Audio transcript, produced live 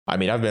I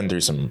mean, I've been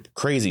through some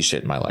crazy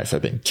shit in my life.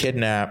 I've been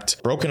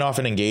kidnapped, broken off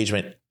an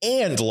engagement,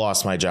 and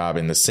lost my job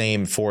in the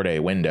same 4-day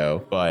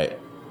window. But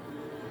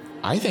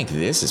I think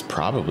this is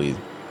probably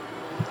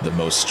the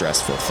most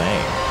stressful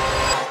thing.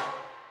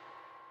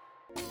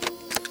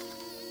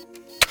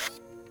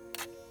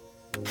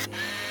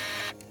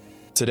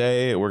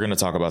 Today, we're going to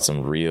talk about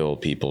some real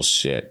people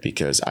shit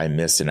because I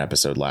missed an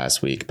episode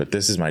last week, but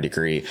this is my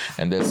degree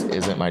and this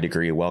isn't my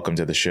degree. Welcome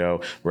to the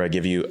show where I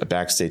give you a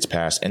backstage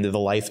pass into the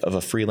life of a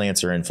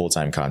freelancer and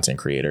full-time content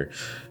creator.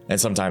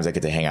 And sometimes I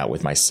get to hang out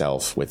with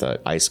myself with an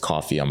iced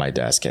coffee on my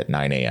desk at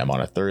 9 a.m.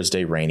 on a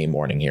Thursday rainy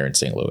morning here in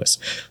St. Louis.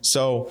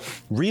 So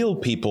real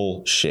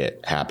people shit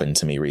happened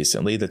to me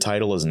recently. The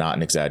title is not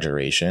an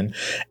exaggeration.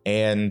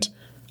 And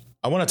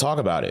I want to talk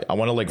about it. I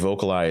want to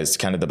vocalize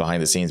kind of the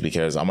behind the scenes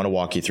because I'm going to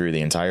walk you through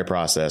the entire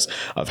process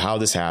of how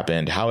this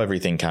happened, how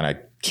everything kind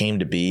of came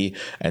to be,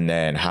 and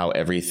then how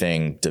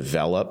everything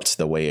developed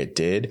the way it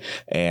did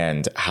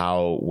and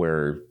how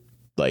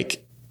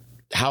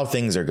how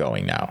things are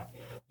going now,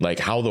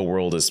 how the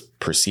world is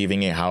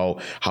perceiving it, how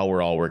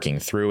we're all working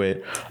through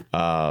it,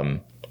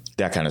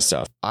 that kind of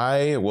stuff.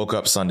 I woke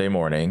up Sunday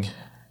morning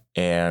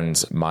and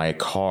my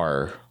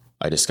car,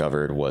 I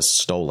discovered, was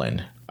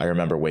stolen. I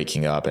remember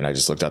waking up and I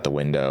just looked out the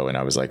window and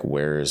I was like,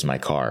 where is my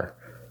car?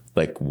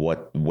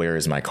 Where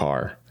is my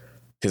car?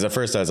 Because at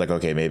first I was like,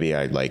 okay, maybe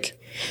I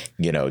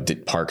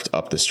parked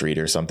up the street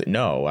or something.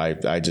 No,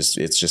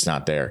 it's just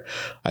not there.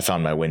 I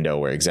found my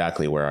window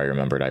exactly where I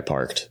remembered I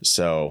parked.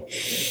 So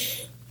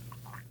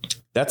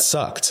that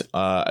sucked.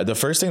 The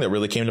first thing that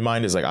really came to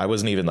mind is I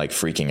wasn't even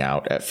freaking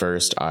out at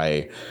first.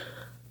 I,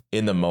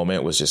 in the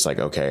moment, was just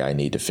okay, I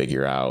need to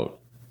figure out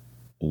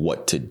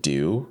what to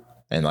do.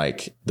 And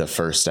the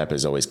first step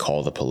is always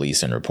call the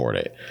police and report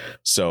it.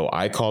 So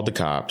I called the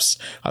cops.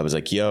 I was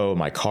like, yo,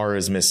 my car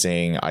is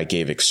missing. I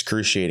gave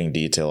excruciating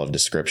detail of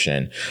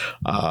description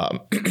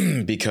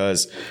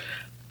because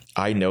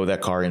I know that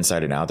car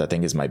inside and out. That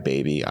thing is my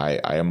baby.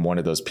 I am one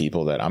of those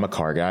people that I'm a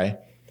car guy.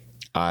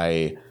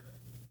 I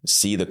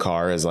see the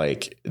car as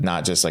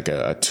not just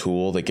a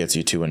tool that gets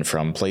you to and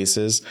from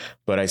places,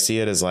 but I see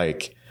it as a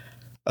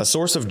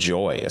source of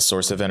joy, a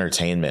source of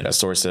entertainment, a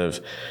source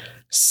of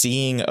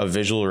seeing a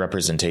visual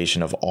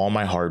representation of all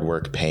my hard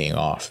work paying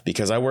off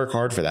because I work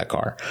hard for that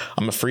car.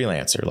 I'm a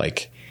freelancer.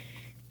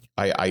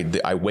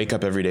 I wake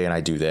up every day and I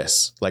do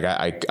this.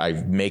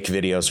 I make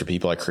videos for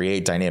people. I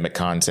create dynamic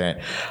content.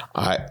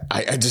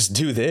 I just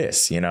do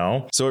this,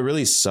 So it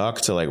really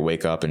sucked to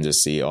wake up and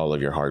just see all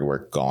of your hard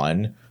work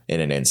gone in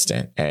an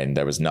instant. And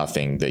there was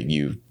nothing that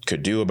you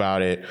could do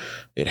about it.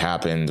 It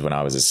happened when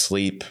I was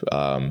asleep.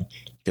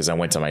 Because I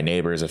went to my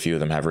neighbors, a few of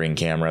them have Ring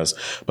cameras,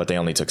 but they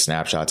only took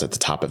snapshots at the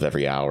top of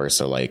every hour.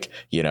 So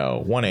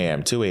 1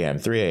 a.m., 2 a.m.,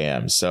 3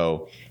 a.m.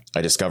 So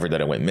I discovered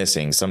that it went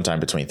missing sometime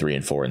between 3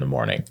 and 4 in the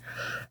morning.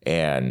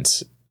 And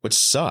which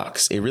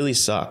sucks. It really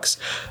sucks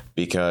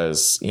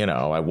because,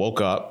 I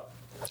woke up,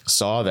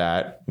 saw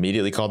that,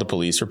 immediately called the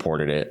police,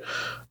 reported it.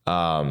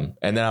 And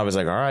then I was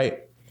like, all right,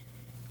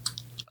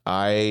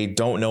 I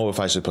don't know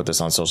if I should put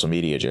this on social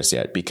media just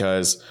yet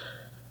because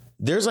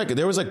there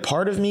was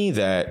part of me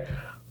that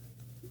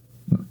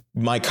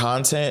my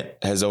content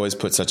has always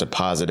put such a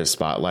positive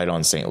spotlight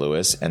on St.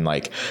 Louis and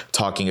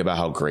talking about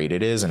how great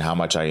it is and how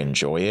much I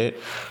enjoy it.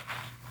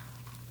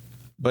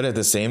 But at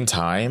the same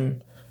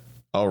time,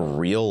 a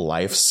real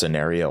life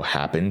scenario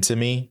happened to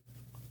me.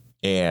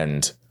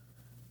 And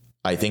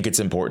I think it's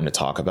important to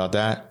talk about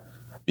that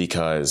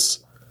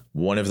because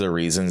one of the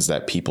reasons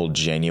that people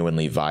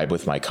genuinely vibe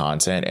with my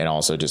content and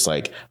also just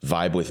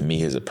vibe with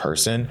me as a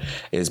person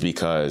is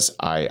because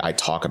I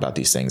talk about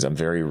these things. I'm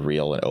very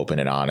real and open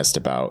and honest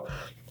about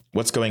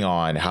what's going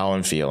on, how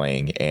I'm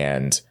feeling,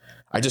 and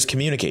I just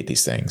communicate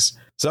these things.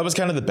 So that was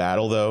kind of the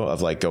battle, though,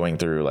 of going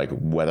through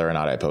whether or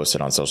not I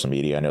posted on social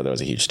media. I know that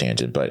was a huge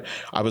tangent, but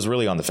I was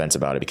really on the fence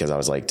about it because I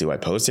was like, do I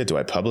post it? Do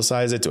I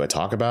publicize it? Do I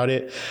talk about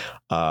it?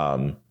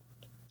 But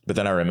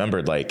then I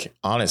remembered,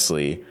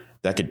 honestly,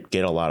 that could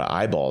get a lot of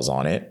eyeballs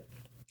on it.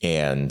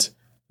 And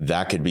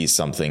that could be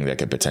something that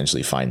could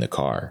potentially find the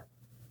car.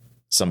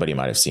 Somebody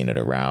might have seen it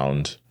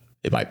around.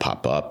 It might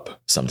pop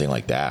up, something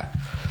like that.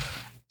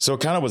 So it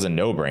kind of was a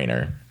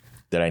no-brainer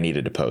that I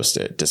needed to post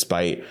it,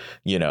 despite,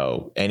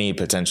 any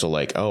potential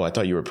oh, I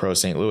thought you were pro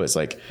St. Louis.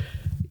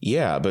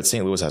 Yeah, but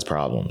St. Louis has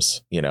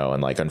problems, and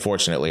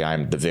unfortunately,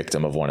 I'm the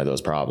victim of one of those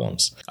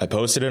problems. I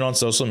posted it on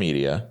social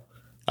media.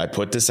 I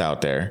put this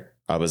out there.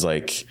 I was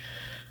like,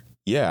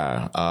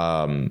 yeah,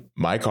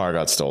 my car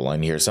got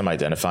stolen. Here's some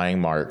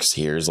identifying marks.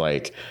 Here's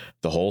the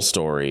whole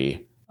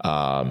story.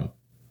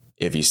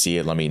 If you see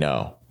it, let me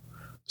know.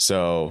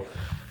 So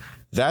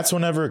that's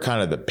whenever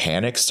kind of the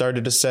panic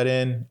started to set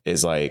in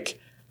is the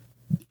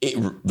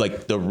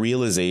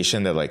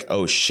realization that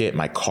oh shit,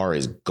 my car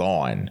is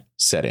gone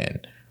set in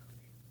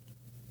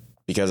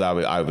because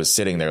I was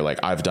sitting there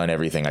I've done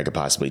everything I could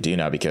possibly do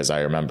now because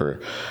I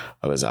remember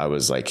I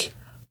was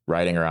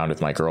riding around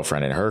with my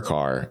girlfriend in her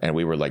car, and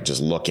we were like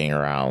just looking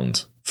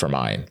around for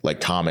mine,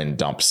 like common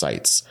dump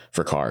sites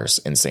for cars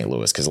in St.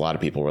 Louis. Cause a lot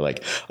of people were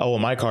like, oh, well,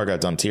 my car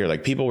got dumped here.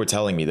 Like people were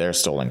telling me their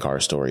stolen car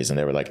stories, and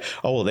they were like,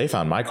 oh, well, they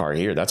found my car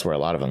here. That's where a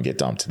lot of them get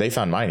dumped. They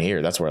found mine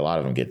here. That's where a lot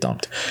of them get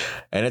dumped.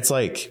 And it's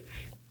like,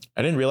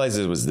 I didn't realize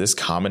it was this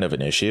common of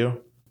an issue.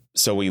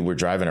 So we were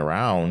driving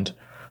around,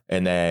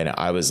 and then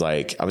I was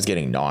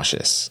getting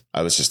nauseous.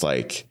 I was just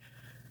like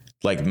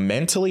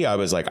mentally, I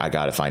was like, I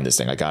got to find this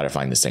thing. I got to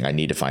find this thing. I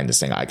need to find this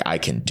thing. I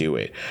can do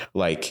it.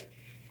 Like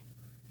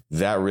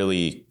that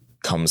really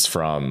comes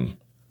from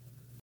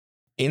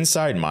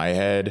inside my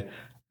head.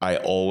 I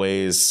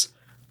always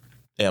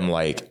am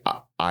like,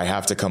 I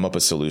have to come up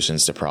with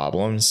solutions to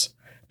problems,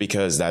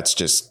 because that's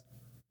just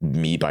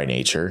me by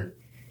nature.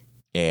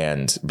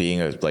 And being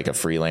a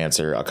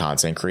freelancer, a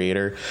content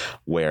creator,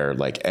 where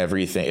like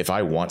everything, if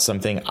I want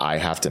something, I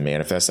have to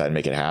manifest that and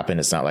make it happen.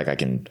 It's not like I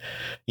can,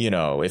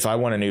 if I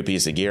want a new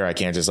piece of gear, I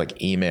can't just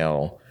like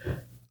email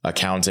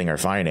accounting or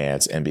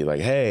finance and be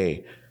like,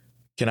 hey,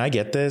 can I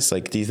get this?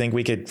 Like, do you think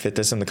we could fit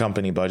this in the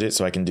company budget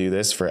so I can do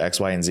this for X,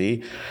 Y, and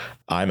Z?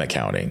 I'm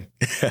accounting.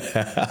 So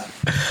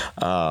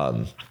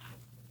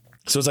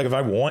it's like, if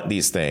I want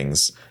these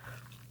things,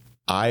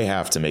 I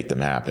have to make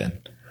them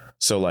happen.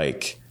 So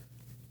like,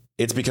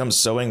 it's become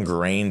so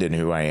ingrained in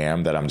who I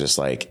am that I'm just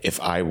like, if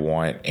I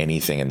want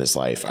anything in this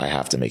life, I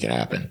have to make it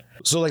happen.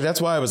 So like, that's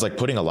why I was like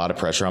putting a lot of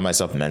pressure on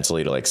myself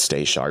mentally to like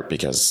stay sharp,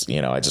 because,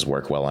 I just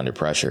work well under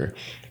pressure.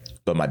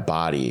 But my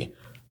body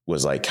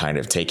was like kind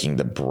of taking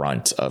the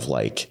brunt of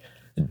like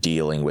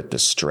dealing with the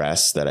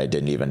stress that I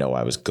didn't even know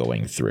I was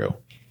going through,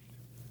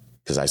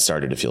 because I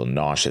started to feel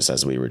nauseous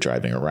as we were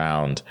driving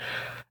around.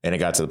 And it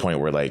got to the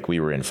point where like we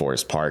were in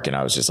Forest Park, and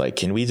I was just like,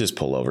 can we just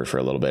pull over for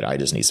a little bit? I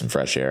just need some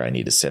fresh air. I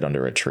need to sit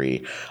under a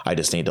tree. I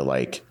just need to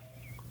like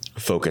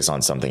focus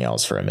on something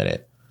else for a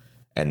minute.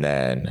 And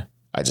then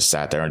I just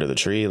sat there under the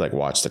tree, like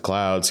watched the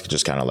clouds,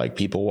 just kind of like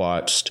people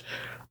watched,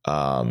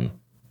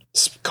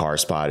 car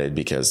spotted,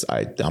 because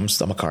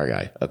I'm a car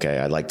guy. Okay.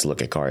 I like to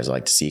look at cars. I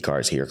like to see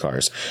cars, hear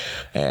cars,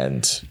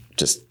 and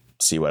just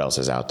see what else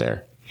is out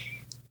there.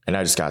 And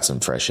I just got some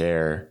fresh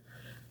air.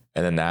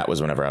 And then that was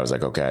whenever I was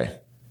like, okay,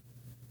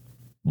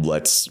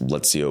 let's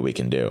see what we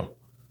can do.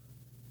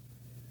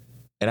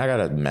 And I got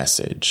a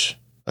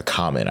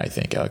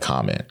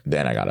comment.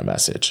 Then I got a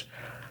message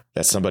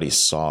that somebody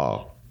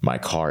saw my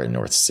car in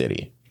North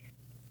City.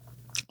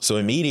 So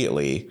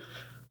immediately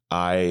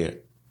I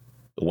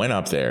went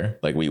up there.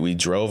 Like we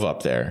drove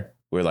up there.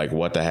 We're like,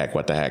 what the heck?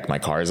 My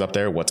car is up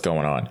there. What's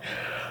going on?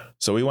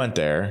 So we went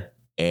there,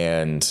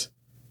 and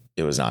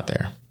it was not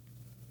there.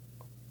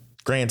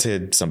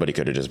 Granted, somebody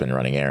could have just been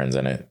running errands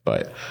in it,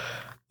 but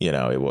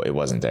it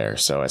wasn't there.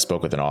 So I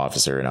spoke with an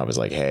officer, and I was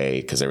like,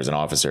 hey, because there was an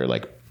officer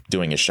like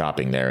doing his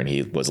shopping there, and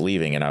he was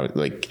leaving, and I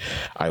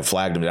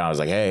flagged him down. I was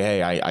like,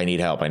 hey, I need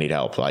help.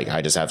 Like,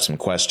 I just have some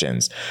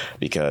questions,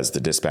 because the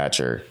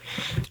dispatcher,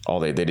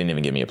 they didn't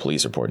even give me a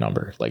police report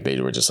number. Like, they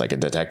were just like, a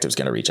detective's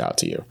going to reach out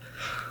to you.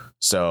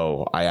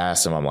 So I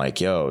asked him, I'm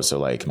like, yo, so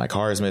like my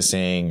car is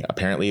missing.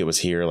 Apparently it was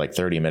here like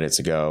 30 minutes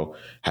ago.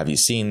 Have you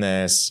seen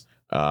this?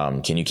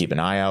 Can you keep an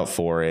eye out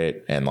for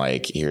it? And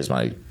like, here's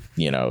my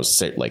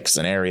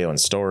scenario and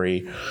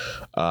story.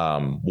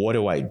 What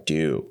do I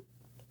do?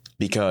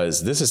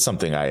 Because this is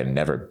something I had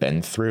never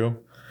been through,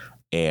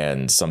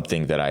 and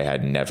something that I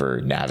had never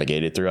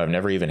navigated through. I've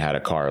never even had a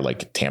car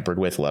like tampered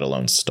with, let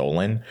alone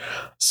stolen.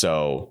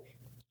 So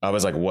I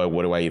was like, what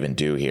do I even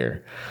do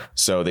here?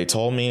 So they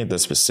told me the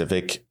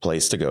specific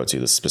place to go to,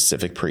 the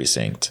specific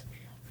precinct.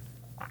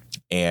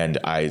 And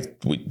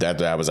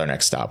that was our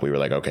next stop. We were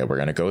like, okay, we're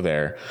going to go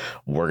there.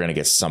 We're going to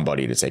get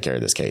somebody to take care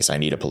of this case. I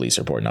need a police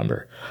report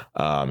number.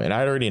 And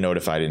I'd already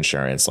notified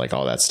insurance, like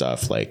all that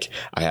stuff. Like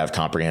I have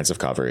comprehensive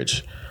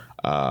coverage.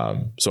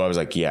 So I was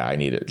like, yeah, I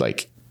need it.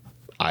 Like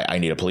I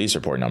need a police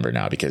report number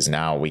now, because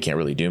now we can't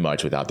really do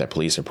much without that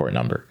police report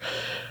number.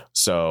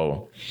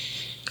 So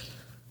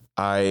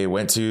I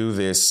went to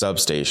this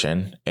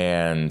substation,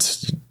 and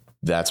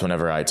that's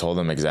whenever I told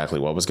them exactly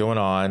what was going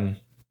on.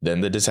 Then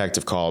the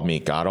detective called me,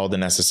 got all the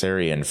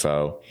necessary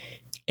info,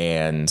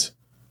 and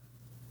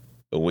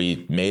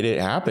we made it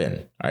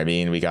happen. I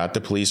mean, we got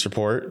the police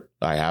report.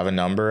 I have a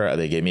number.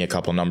 They gave me a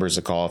couple numbers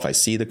to call if I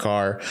see the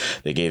car.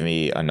 They gave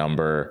me a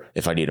number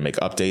if I need to make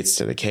updates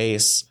to the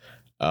case.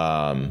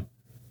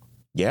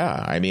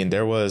 Yeah, I mean,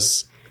 there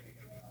was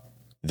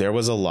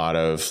a lot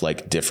of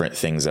like different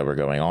things that were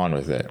going on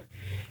with it.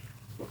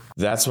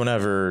 That's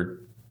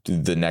whenever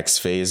the next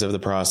phase of the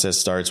process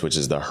starts, which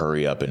is the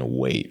hurry up and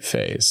wait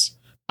phase.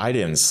 I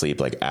didn't sleep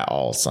like at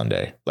all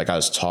Sunday. Like I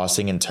was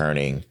tossing and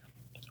turning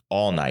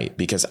all night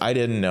because I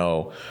didn't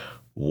know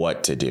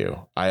what to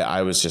do.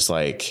 I was just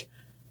like,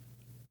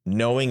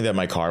 knowing that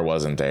my car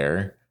wasn't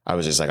there, I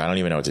was just like, I don't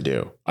even know what to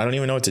do. I don't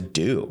even know what to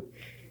do.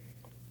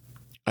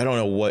 I don't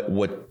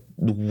know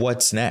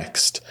what's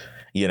next,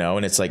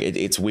 and it's like,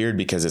 it's weird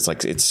because it's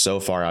like, it's so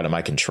far out of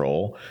my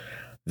control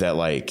that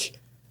like,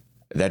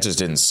 that just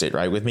didn't sit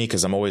right with me,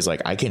 because I'm always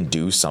like, I can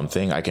do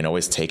something. I can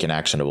always take an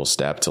actionable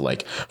step to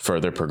like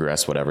further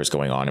progress whatever's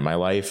going on in my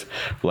life.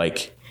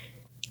 Like,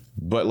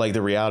 but like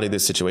the reality of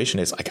this situation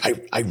is like,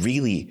 I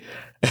really,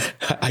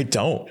 I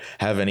don't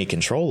have any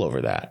control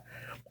over that.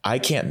 I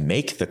can't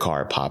make the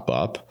car pop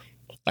up.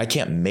 I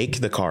can't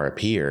make the car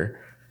appear,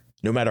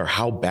 no matter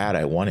how bad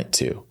I want it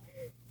to.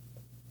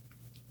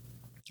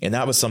 And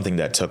that was something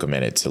that took a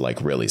minute to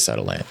like really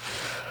settle in.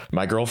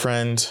 My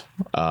girlfriend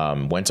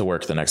went to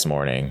work the next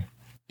morning,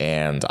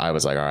 and I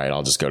was like, all right,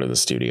 I'll just go to the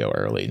studio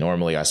early.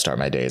 Normally I start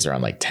my days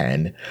around like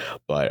 10,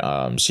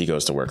 but she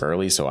goes to work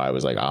early. So I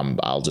was like,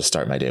 I'll just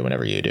start my day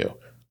whenever you do.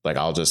 Like,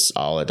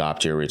 I'll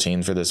adopt your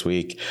routine for this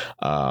week.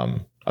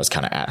 I was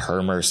kind of at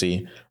her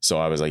mercy. So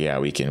I was like, yeah,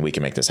 we can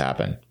make this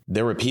happen.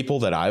 There were people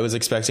that I was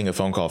expecting a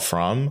phone call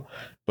from,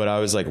 but I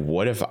was like,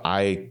 what if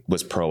I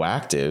was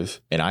proactive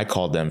and I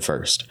called them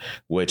first,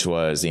 which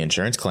was the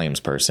insurance claims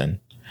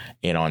person.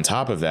 And on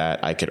top of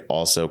that, I could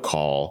also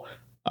call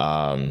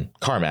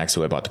CarMax,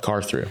 who I bought the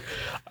car through,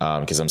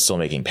 because I'm still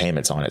making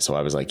payments on it. So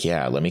I was like,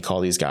 yeah, let me call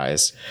these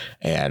guys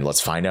and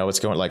let's find out what's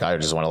going on. Like, I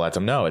just want to let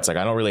them know. It's like,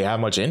 I don't really have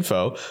much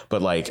info,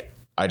 but like,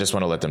 I just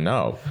want to let them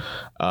know.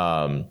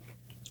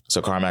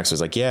 So CarMax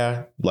was like,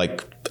 yeah,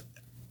 like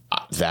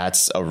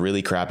that's a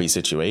really crappy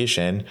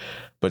situation,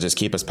 but just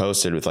keep us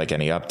posted with like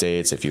any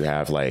updates. If you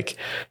have like,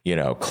 you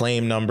know,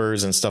 claim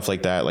numbers and stuff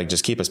like that, like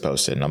just keep us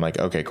posted. And I'm like,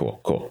 okay,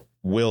 cool.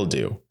 Will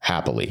do,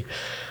 happily.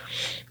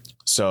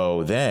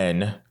 So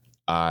then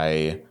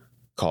I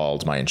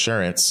called my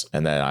insurance,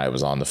 and then I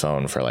was on the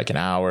phone for like an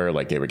hour,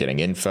 like they were getting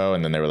info.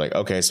 And then they were like,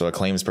 okay, so a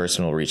claims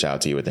person will reach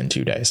out to you within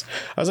 2 days.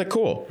 I was like,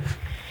 cool.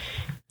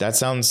 That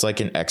sounds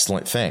like an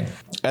excellent thing.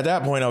 At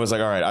that point, I was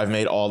like, all right, I've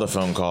made all the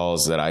phone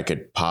calls that I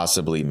could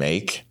possibly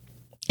make,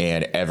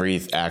 and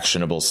every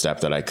actionable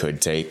step that I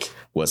could take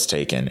was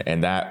taken.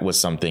 And that was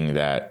something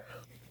that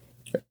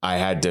I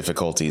had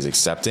difficulties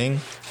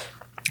accepting,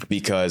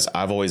 because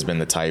I've always been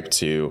the type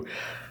to,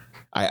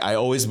 I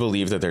always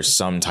believe that there's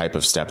some type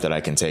of step that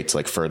I can take to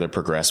like further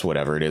progress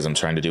whatever it is I'm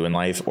trying to do in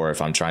life, or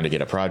if I'm trying to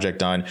get a project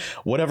done,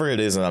 whatever it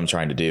is that I'm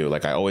trying to do.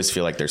 Like, I always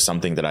feel like there's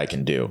something that I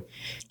can do.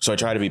 So I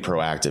try to be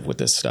proactive with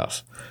this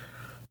stuff.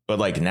 But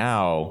like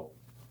now,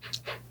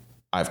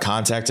 I've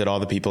contacted all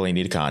the people I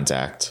need to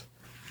contact.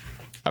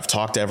 I've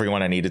talked to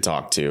everyone I need to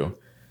talk to.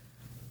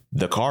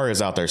 The car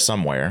is out there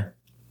somewhere,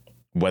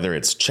 whether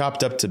it's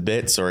chopped up to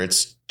bits or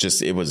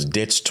it was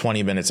ditched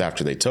 20 minutes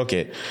after they took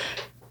it.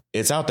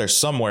 It's out there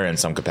somewhere in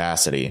some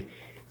capacity,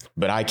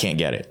 but I can't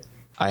get it.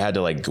 I had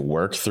to like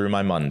work through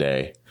my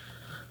Monday,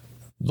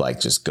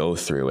 like just go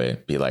through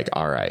it, be like,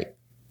 all right,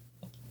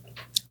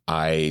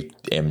 I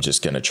am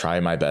just going to try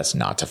my best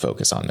not to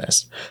focus on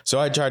this. So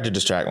I tried to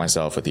distract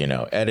myself with,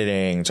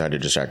 editing, tried to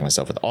distract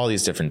myself with all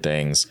these different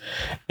things.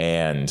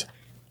 And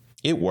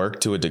it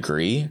worked to a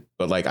degree,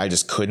 but like I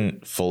just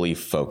couldn't fully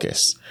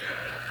focus.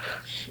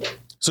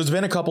 So it's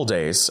been a couple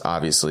days,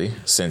 obviously,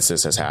 since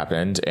this has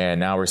happened. And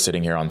now we're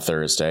sitting here on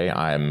Thursday.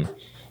 I'm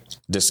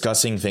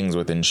discussing things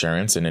with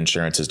insurance, and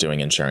insurance is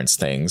doing insurance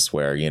things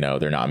where,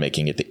 they're not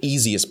making it the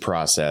easiest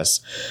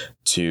process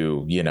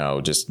to,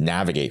 just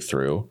navigate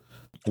through.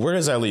 Where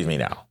does that leave me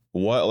now?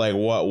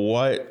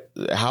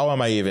 How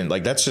am I even,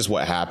 like, that's just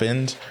what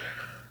happened.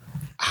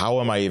 How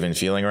am I even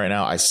feeling right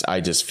now?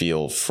 I just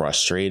feel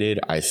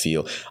frustrated. I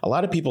feel, a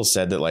lot of people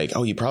said that like,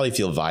 oh, you probably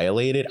feel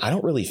violated. I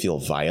don't really feel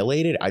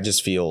violated. I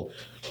just feel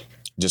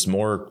just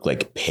more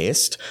like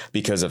pissed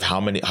because of how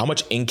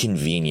much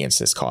inconvenience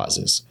this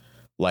causes.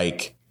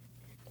 Like,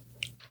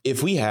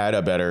 if we had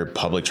a better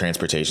public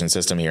transportation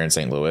system here in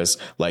St. Louis,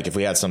 like if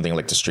we had something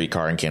like the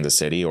streetcar in Kansas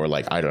City, or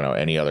like, I don't know,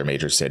 any other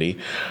major city,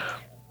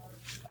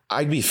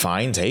 I'd be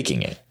fine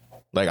taking it.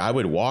 Like, I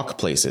would walk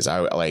places.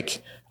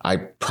 I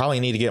probably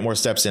need to get more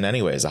steps in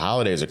anyways. The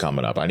holidays are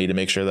coming up. I need to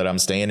make sure that I'm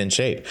staying in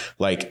shape.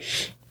 Like,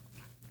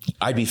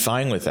 I'd be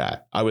fine with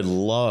that. I would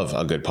love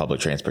a good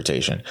public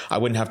transportation. I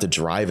wouldn't have to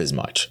drive as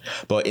much.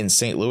 But in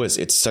St. Louis,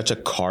 it's such a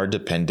car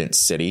dependent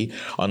city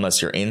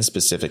unless you're in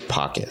specific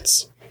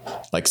pockets.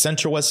 Like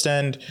Central West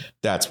End,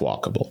 that's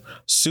walkable.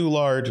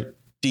 Soulard,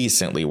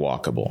 decently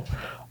walkable.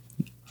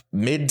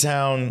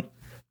 Midtown,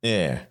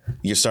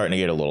 you're starting to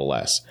get a little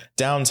less.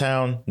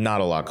 Downtown,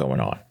 not a lot going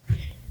on.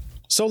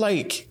 So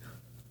like,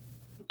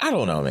 I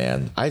don't know,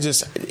 man.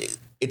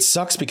 It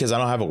sucks because I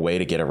don't have a way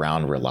to get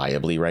around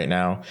reliably right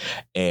now.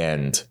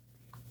 And,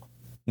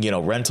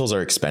 rentals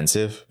are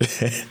expensive.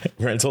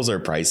 Rentals are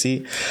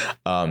pricey.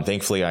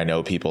 Thankfully, I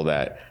know people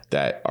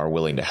that are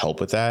willing to help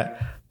with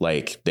that.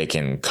 Like, they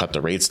can cut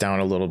the rates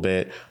down a little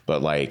bit,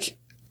 but like,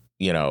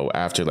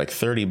 after like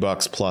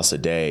 $30 plus a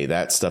day,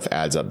 that stuff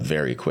adds up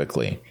very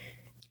quickly.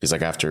 Because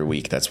like after a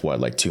week, that's what,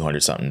 like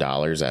 $200 something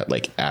at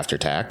like after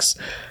tax.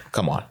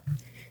 Come on.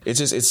 It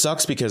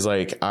sucks because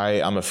like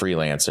I'm a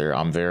freelancer.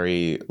 I'm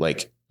very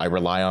like, I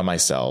rely on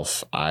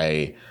myself.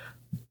 I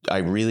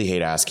really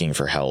hate asking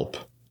for help.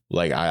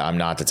 Like I'm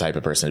not the type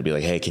of person to be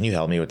like, hey, can you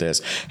help me with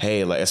this?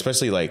 Hey, like,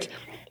 especially like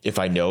if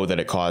I know that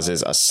it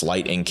causes a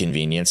slight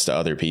inconvenience to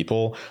other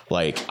people,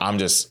 like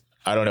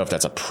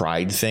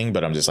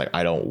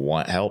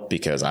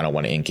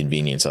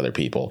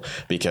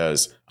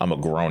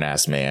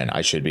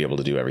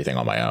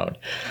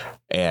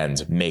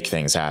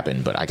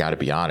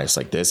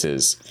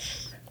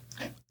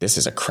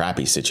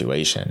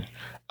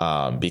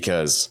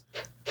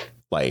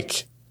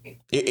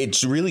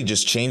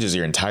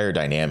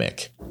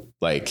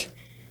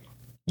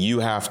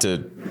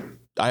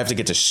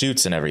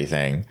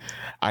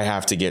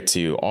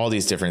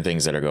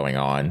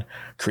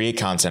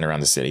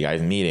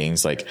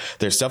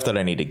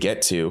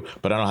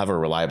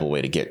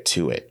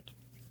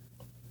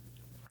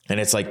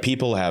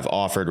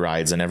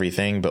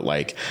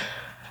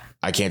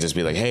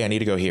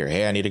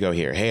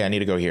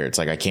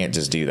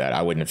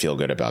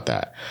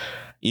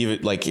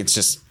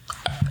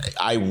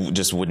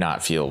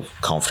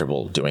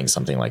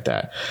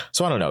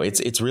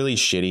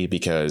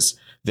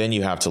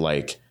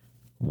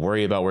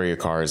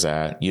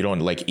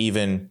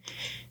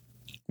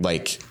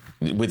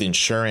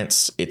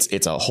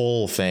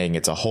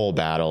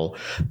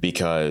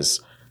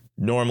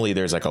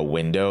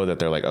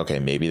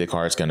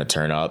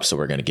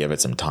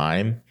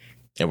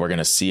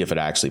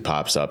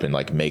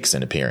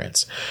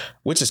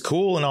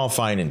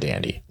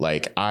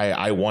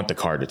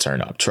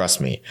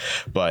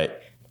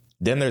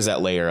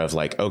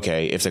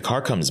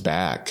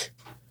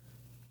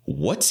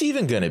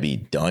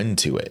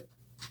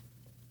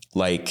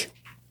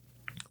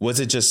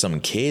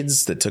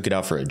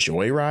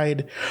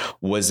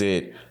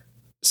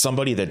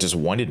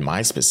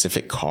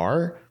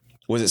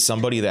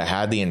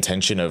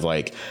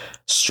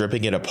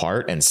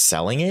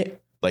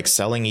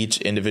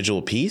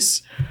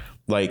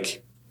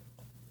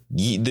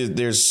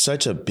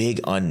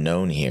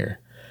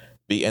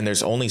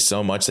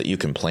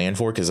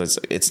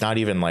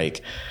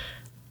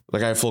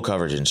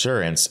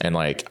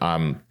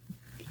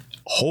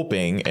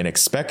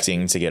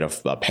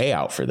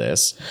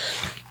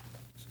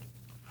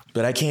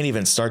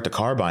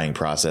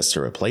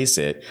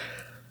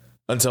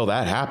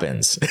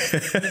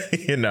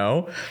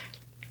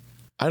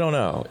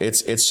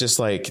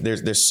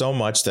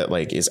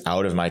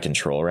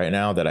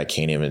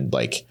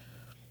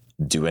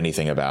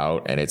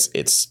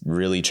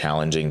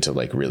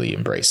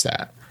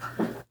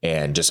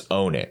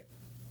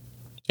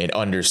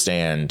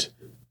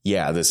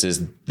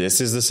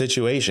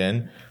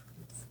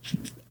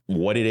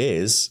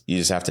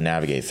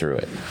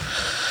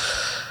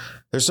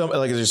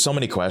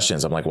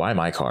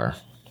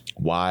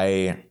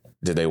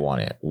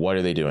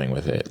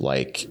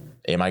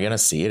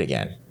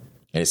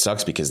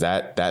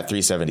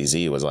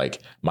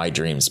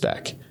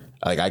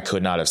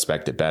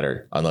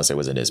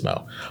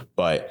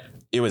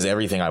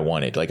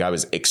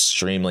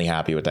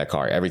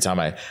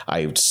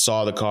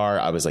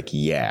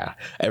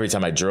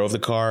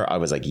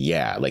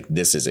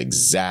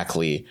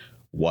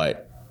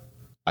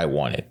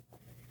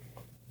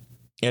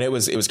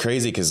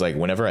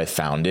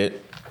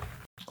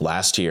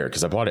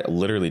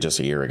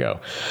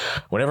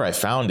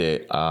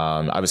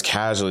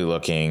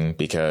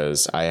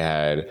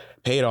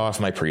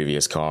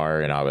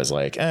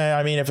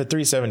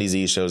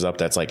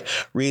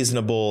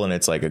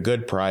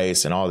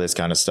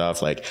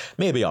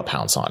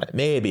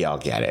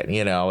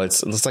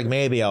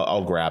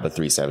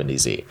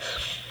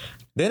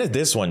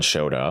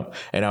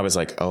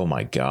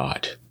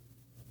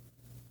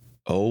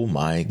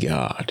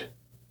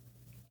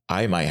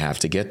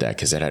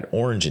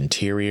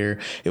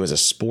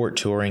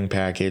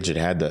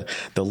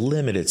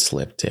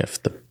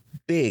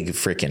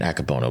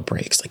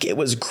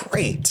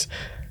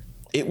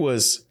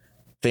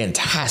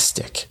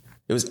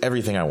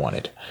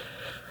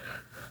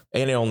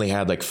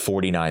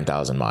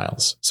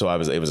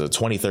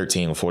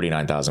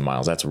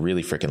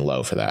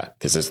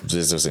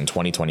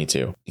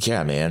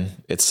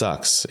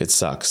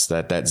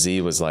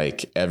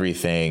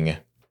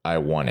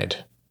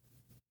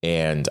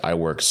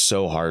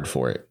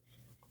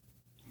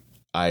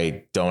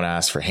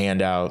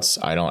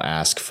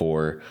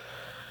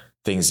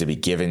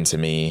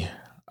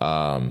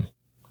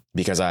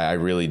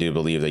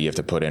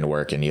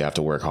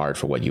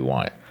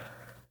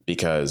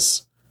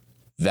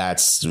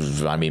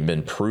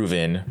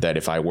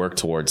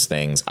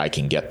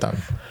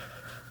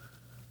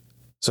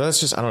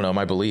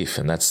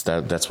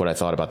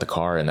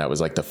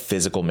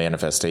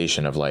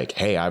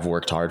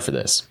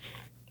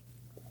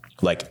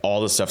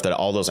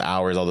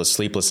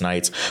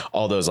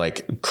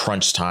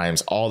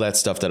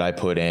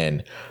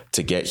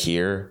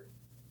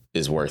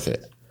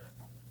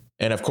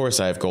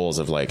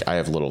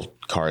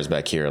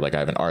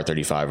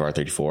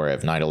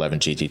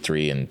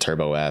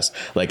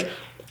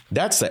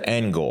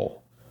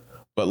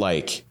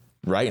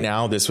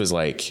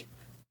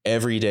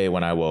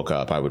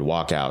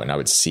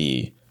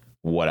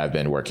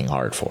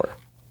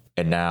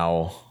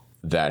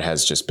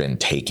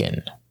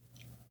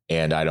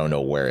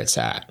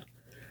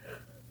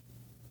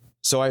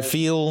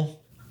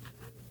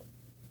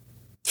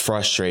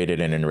frustrated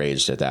and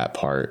enraged at that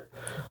part.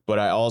 But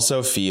I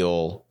also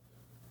feel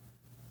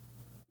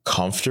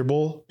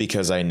comfortable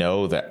because I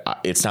know that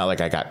it's not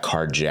like I got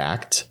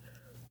carjacked.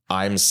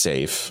 I'm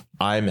safe.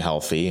 I'm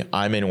healthy.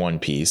 I'm in one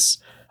piece.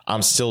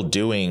 I'm still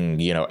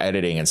doing,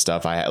 editing and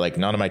stuff. I like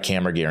none of my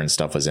camera gear and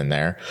stuff was in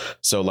there.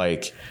 So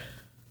like,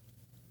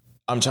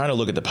 I'm trying to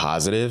look at the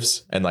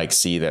positives and like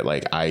see that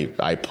like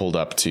I pulled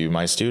up to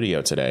my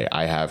studio today.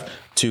 I have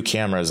 2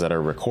 cameras that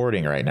are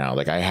recording right now.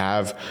 Like I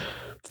have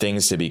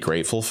things to be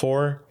grateful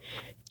for.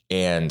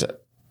 And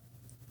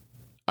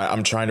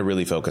I'm trying to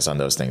really focus on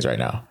those things right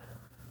now.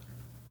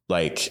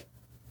 Like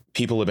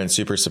people have been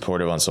super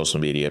supportive on social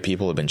media.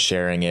 People have been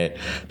sharing it.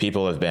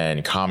 People have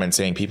been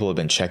commenting. People have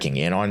been checking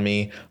in on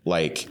me.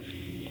 Like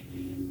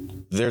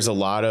there's a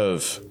lot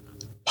of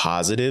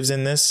positives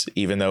in this,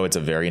 even though it's a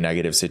very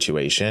negative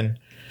situation.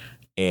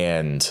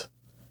 And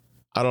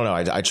I don't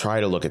know. I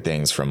try to look at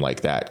things from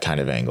like that kind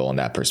of angle and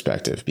that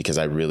perspective because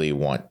I really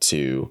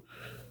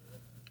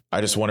I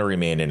just want to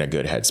remain in a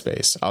good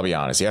headspace. I'll be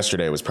honest.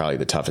 Yesterday was probably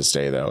the toughest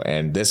day though.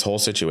 And this whole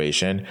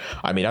situation,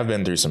 I mean, I've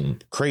been through some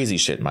crazy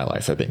shit in my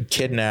life. I've been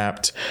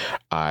kidnapped.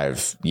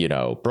 I've,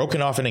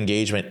 broken off an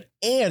engagement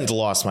and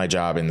lost my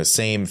job in the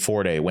same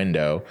 4-day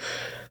window.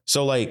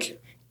 So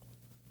like,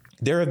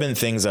 there have been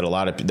things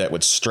that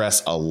would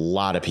stress a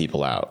lot of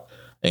people out.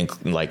 And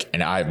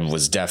I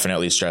was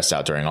definitely stressed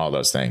out during all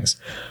those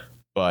things.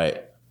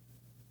 But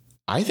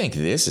I think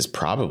this is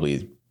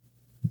probably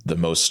the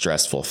most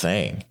stressful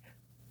thing.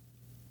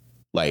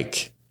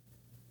 Like,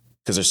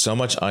 because there's so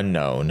much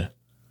unknown.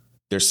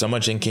 There's so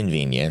much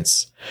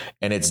inconvenience.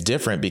 And it's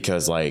different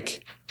because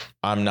like,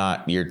 I'm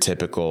not your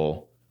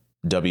typical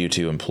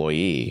W-2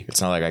 employee. It's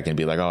not like I can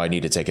be like, oh, I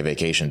need to take a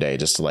vacation day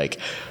just to like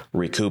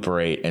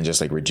recuperate and just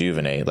like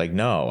rejuvenate. Like,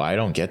 no, I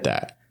don't get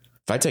that.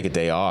 If I take a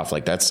day off,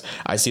 like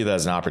I see that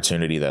as an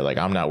opportunity that like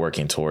I'm not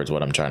working towards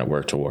what I'm trying to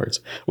work towards,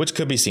 which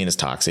could be seen as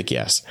toxic.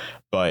 Yes.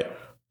 But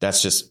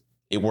that's just,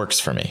 it works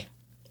for me.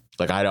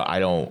 Like, I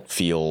don't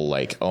feel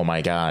like, oh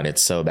my God,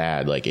 it's so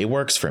bad. Like it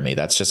works for me.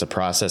 That's just a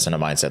process and a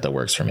mindset that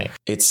works for me.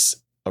 It's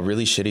a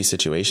really shitty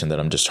situation that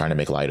I'm just trying to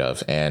make light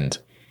of. And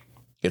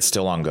it's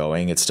still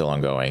ongoing. It's still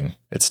ongoing.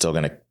 It's still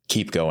going to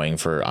keep going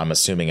for, I'm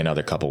assuming,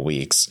 another couple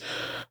weeks.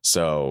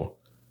 So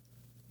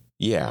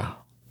yeah,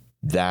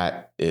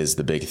 that is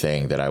the big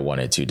thing that I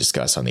wanted to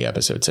discuss on the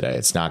episode today.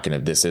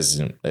 This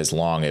isn't as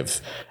long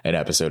of an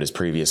episode as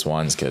previous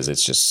ones because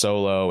it's just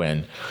solo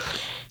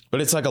but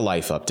it's like a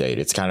life update.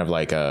 It's kind of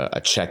like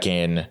a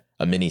check-in,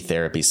 a mini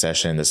therapy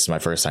session. This is my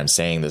first time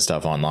saying this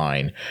stuff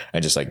online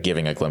and just like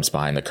giving a glimpse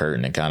behind the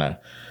curtain and kind of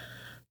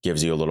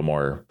gives you a little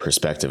more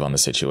perspective on the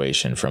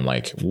situation from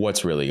like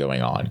what's really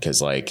going on.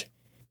 Cause like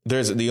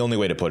the only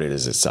way to put it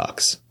is it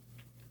sucks.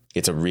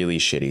 It's a really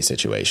shitty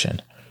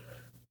situation,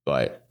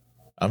 but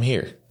I'm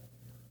here.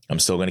 I'm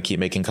still going to keep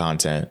making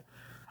content.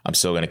 I'm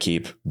still going to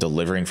keep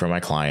delivering for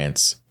my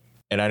clients.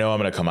 And I know I'm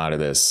going to come out of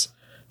this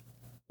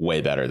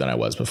way better than I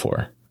was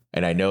before.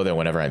 And I know that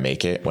whenever I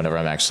make it,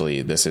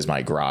 this is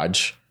my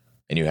garage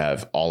and you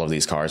have all of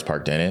these cars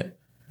parked in it,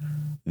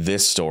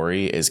 this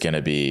story is going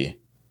to be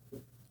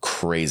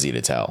crazy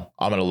to tell.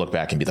 I'm going to look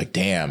back and be like,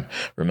 damn,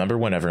 remember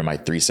whenever my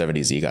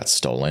 370Z got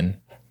stolen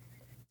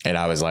and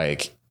I was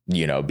like,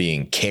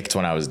 being kicked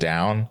when I was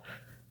down?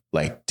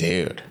 Like,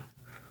 dude,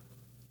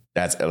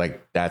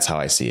 that's how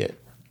I see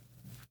it.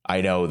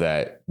 I know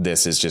that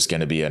this is just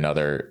going to be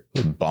another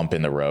bump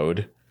in the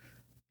road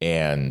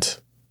and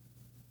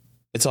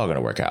it's all going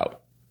to work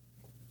out.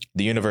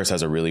 The universe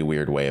has a really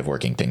weird way of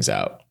working things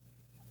out.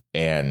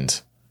 And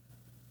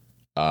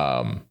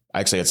I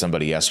actually had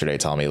somebody yesterday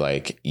tell me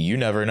like, you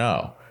never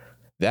know.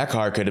 That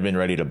car could have been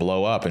ready to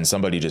blow up and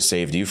somebody just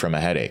saved you from a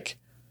headache.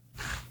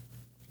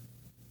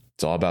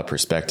 It's all about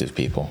perspective,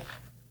 people.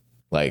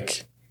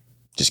 Like,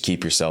 just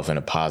keep yourself in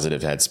a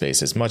positive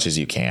headspace as much as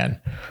you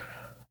can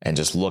and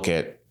just look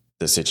at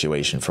the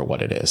situation for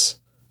what it is.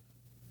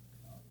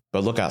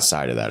 But look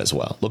outside of that as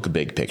well. Look a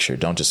big picture.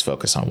 Don't just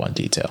focus on one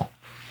detail.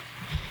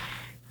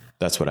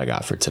 That's what I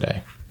got for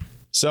today.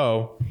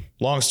 So,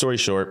 long story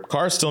short,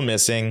 car's still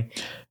missing.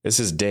 This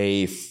is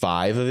day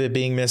 5 of it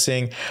being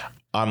missing.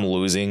 I'm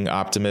losing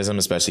optimism,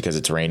 especially because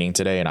it's raining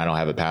today and I don't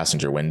have a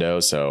passenger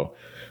window. So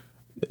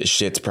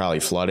shit's probably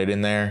flooded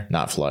in there.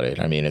 Not flooded.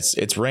 I mean,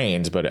 it's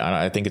rained, but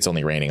I think it's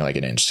only raining like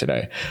an inch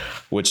today,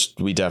 which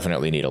we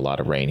definitely need a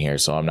lot of rain here.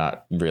 So I'm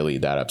not really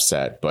that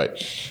upset.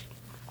 But,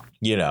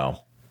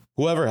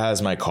 whoever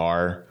has my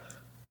car,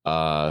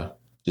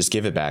 just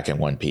give it back in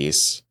one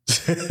piece.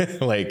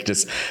 Like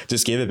just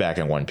give it back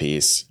in one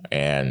piece.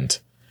 And,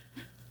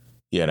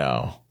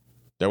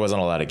 there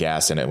wasn't a lot of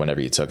gas in it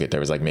whenever you took it. There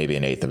was like maybe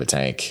an eighth of a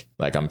tank.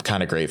 Like I'm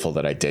kind of grateful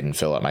that I didn't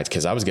fill up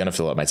because I was going to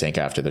fill up my tank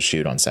after the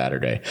shoot on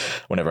Saturday.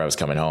 Whenever I was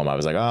coming home, I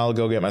was like, oh, I'll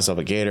go get myself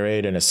a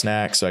Gatorade and a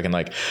snack so I can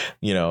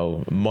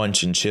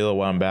munch and chill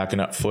while I'm backing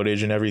up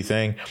footage and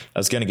everything. I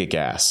was going to get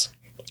gas.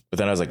 But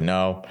then I was like,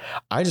 no,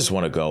 I just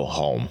want to go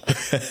home.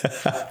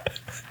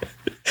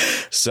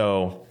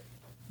 So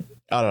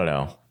I don't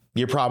know.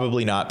 You're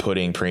probably not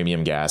putting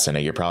premium gas in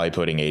it. You're probably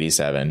putting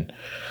 87.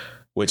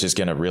 which is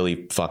going to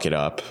really fuck it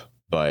up.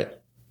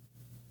 But,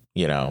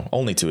 you know,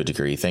 only to a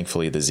degree.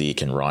 Thankfully, the Z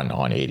can run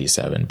on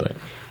 87, but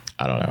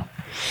I don't know.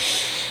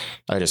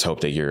 I just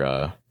hope that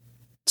you're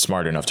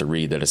smart enough to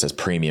read that it says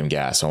premium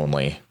gas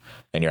only,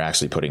 and you're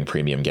actually putting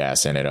premium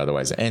gas in it.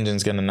 Otherwise, the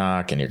engine's going to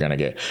knock and you're going to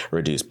get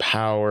reduced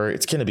power.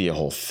 It's going to be a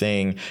whole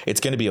thing.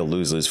 It's going to be a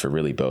lose-lose for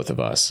really both of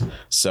us.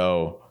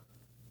 So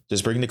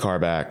just bring the car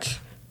back.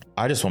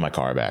 I just want my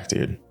car back,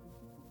 dude.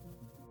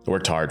 I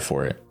worked hard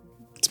for it.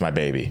 It's my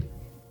baby.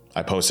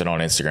 I post it on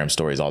Instagram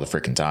stories all the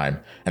freaking time.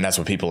 And that's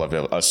what people have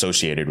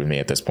associated with me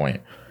at this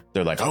point.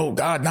 They're like, oh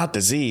God, not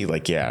the Z.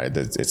 Like, yeah,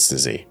 it's the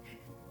Z.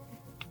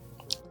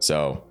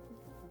 So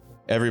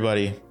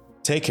everybody,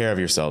 take care of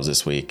yourselves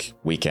this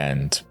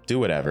weekend, do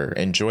whatever.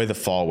 Enjoy the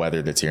fall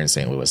weather that's here in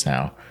St. Louis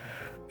now.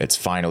 It's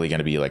finally going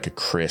to be like a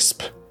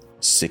crisp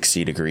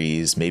 60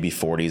 degrees, maybe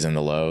 40s in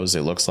the lows,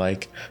 it looks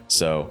like.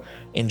 So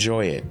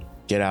enjoy it.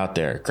 Get out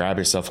there, grab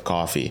yourself a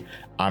coffee.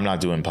 I'm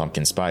not doing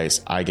pumpkin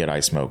spice. I get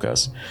ice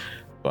mochas.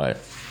 But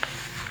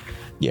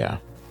yeah,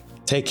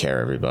 take care,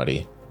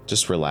 everybody.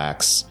 Just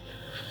relax.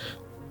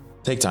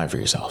 Take time for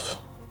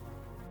yourself.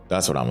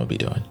 That's what I'm going to be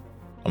doing.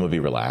 I'm going to be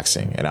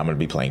relaxing, and I'm going to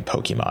be playing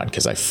Pokemon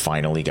because I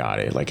finally got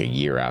it like a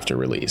year after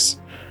release.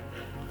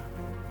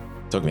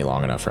 Took me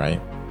long enough, right?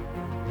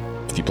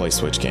 If you play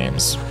Switch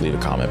games, leave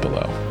a comment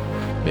below.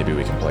 Maybe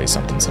we can play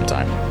something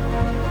sometime.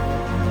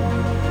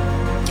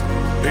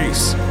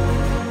 Peace.